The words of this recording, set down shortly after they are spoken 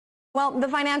Well, the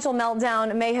financial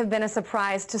meltdown may have been a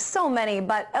surprise to so many,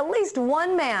 but at least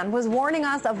one man was warning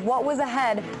us of what was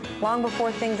ahead long before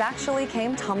things actually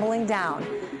came tumbling down.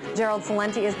 Gerald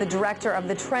Celente is the director of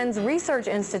the Trends Research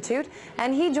Institute,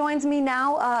 and he joins me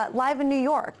now live in New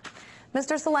York.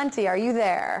 Mr. Celente, are you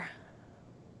there?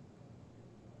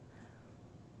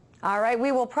 All right,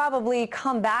 we will probably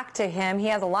come back to him. He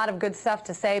has a lot of good stuff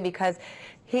to say because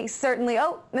he certainly...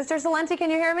 Oh, Mr. Celente, can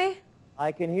you hear me?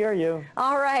 I can hear you.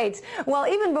 All right.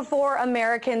 Well, even before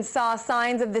Americans saw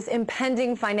signs of this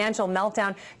impending financial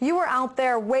meltdown, you were out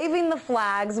there waving the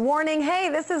flags, warning, hey,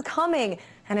 this is coming,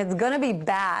 and it's going to be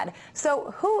bad.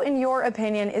 So who, in your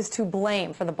opinion, is to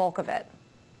blame for the bulk of it?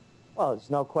 Well, there's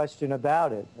no question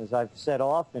about it. As I've said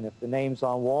often, if the names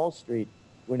on Wall Street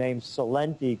were named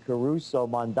Celente, Caruso,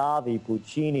 Mondavi,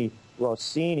 Puccini,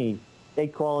 Rossini,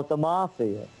 they'd call it the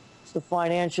mafia. It's the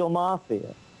financial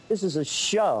mafia. This is a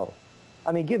show.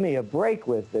 I mean, give me a break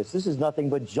with this. This is nothing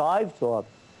but jive talk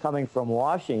coming from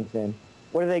Washington.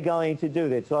 What are they going to do?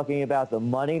 They're talking about the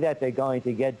money that they're going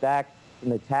to get back from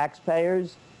the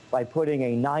taxpayers by putting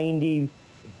a $90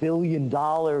 billion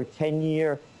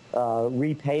 10-year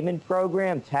repayment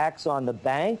program, tax on the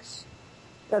banks.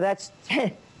 Now, that's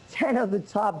 10 of the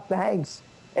top banks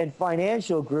and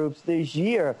financial groups this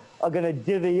year are going to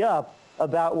divvy up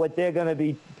about what they're going to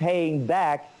be paying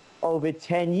back over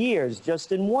 10 years,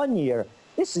 just in 1 year.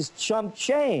 This is chump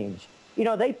change. You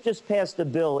know, they just passed a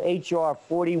bill, H.R.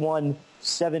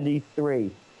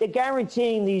 4173. They're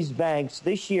guaranteeing these banks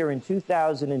this year in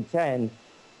 2010,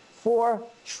 $4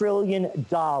 trillion.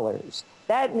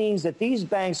 That means that these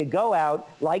banks go out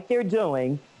like they're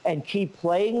doing and keep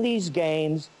playing these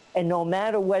games, and no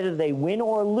matter whether they win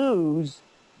or lose,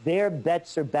 their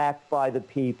bets are backed by the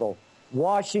people.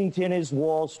 Washington is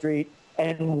Wall Street,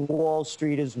 and Wall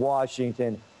Street is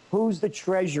Washington. Who's the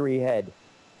Treasury head?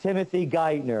 Timothy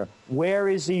Geithner. Where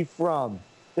is he from?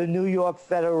 The New York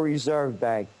Federal Reserve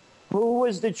Bank. Who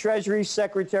was the Treasury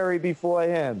Secretary before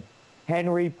him?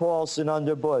 Henry Paulson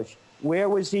under Bush. Where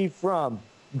was he from?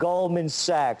 Goldman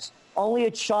Sachs. Only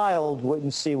a child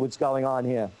wouldn't see what's going on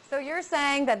here. So you're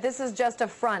saying that this is just a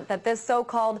front, that this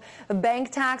so-called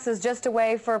bank tax is just a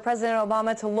way for President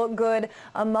Obama to look good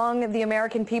among the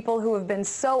American people who have been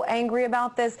so angry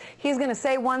about this? He's going to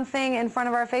say one thing in front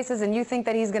of our faces, and you think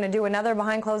that he's going to do another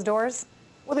behind closed doors?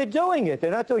 Well, they're doing it.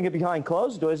 They're not doing it behind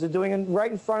closed doors. They're doing it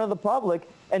right in front of the public,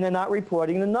 and they're not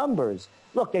reporting the numbers.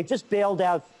 Look, they just bailed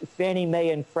out Fannie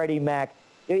Mae and Freddie Mac.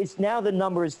 It's now the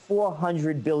number is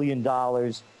 $400 billion.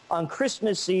 On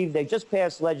Christmas Eve, they just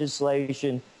passed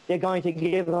legislation. They're going to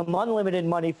give them unlimited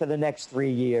money for the next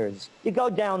 3 years. You go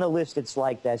down the list, it's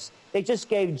like this. They just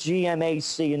gave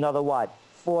GMAC another, what,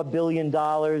 $4 billion?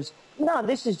 No,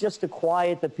 this is just to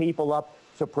quiet the people up,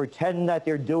 to pretend that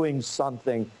they're doing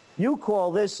something. You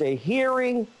call this a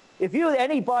hearing? If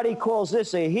anybody calls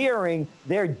this a hearing,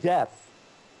 they're deaf.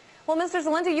 Well, Mr.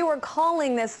 Celente, you were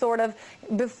calling this sort of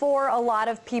before a lot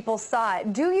of people saw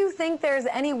it. Do you think there's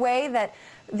any way that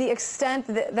the extent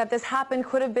that this happened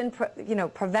could have been,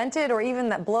 prevented, or even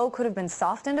that blow could have been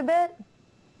softened a bit?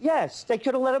 Yes, they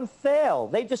could have let him fail.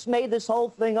 They just made this whole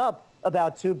thing up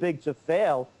about too big to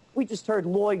fail. We just heard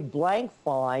Lloyd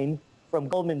Blankfein from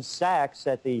Goldman Sachs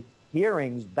at the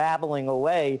hearings babbling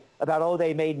away about, oh,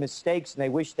 they made mistakes and they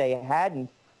wish they hadn't.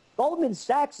 Goldman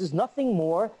Sachs is nothing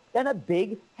more than a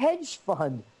big hedge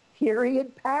fund,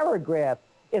 period, paragraph.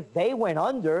 If they went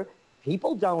under,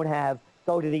 people don't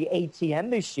go to the ATM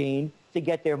machine to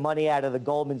get their money out of the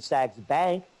Goldman Sachs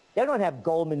bank. They don't have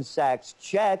Goldman Sachs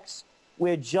checks.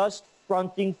 We're just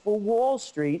fronting for Wall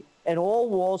Street, and all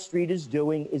Wall Street is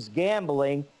doing is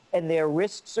gambling, and their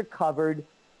risks are covered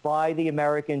by the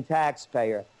American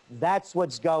taxpayer. That's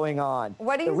what's going on.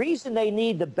 The reason they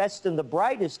need the best and the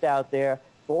brightest out there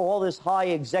for all this high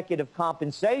executive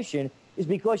compensation is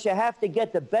because you have to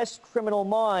get the best criminal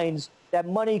minds that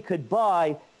money could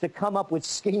buy to come up with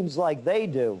schemes like they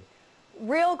do.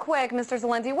 Real quick, Mr.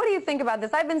 Celente, what do you think about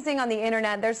this? I've been seeing on the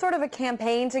internet there's sort of a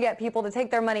campaign to get people to take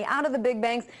their money out of the big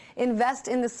banks, invest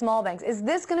in the small banks. Is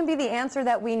this going to be the answer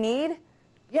that we need?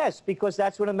 Yes, because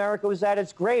that's when America was at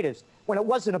its greatest. When it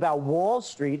wasn't about Wall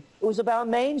Street, it was about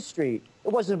Main Street.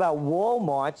 It wasn't about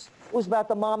Walmarts. It was about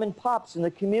the mom and pops in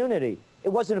the community. It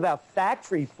wasn't about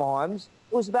factory farms.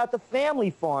 It was about the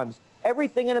family farms.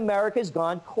 Everything in America has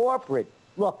gone corporate.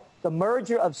 Look, the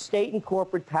merger of state and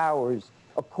corporate powers,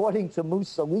 according to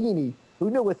Mussolini,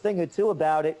 who knew a thing or two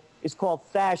about it, is called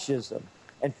fascism.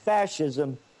 And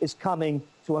fascism is coming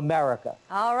to America.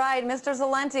 All right, Mr.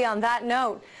 Celente, on that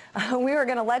note, we were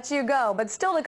going to let you go, but still to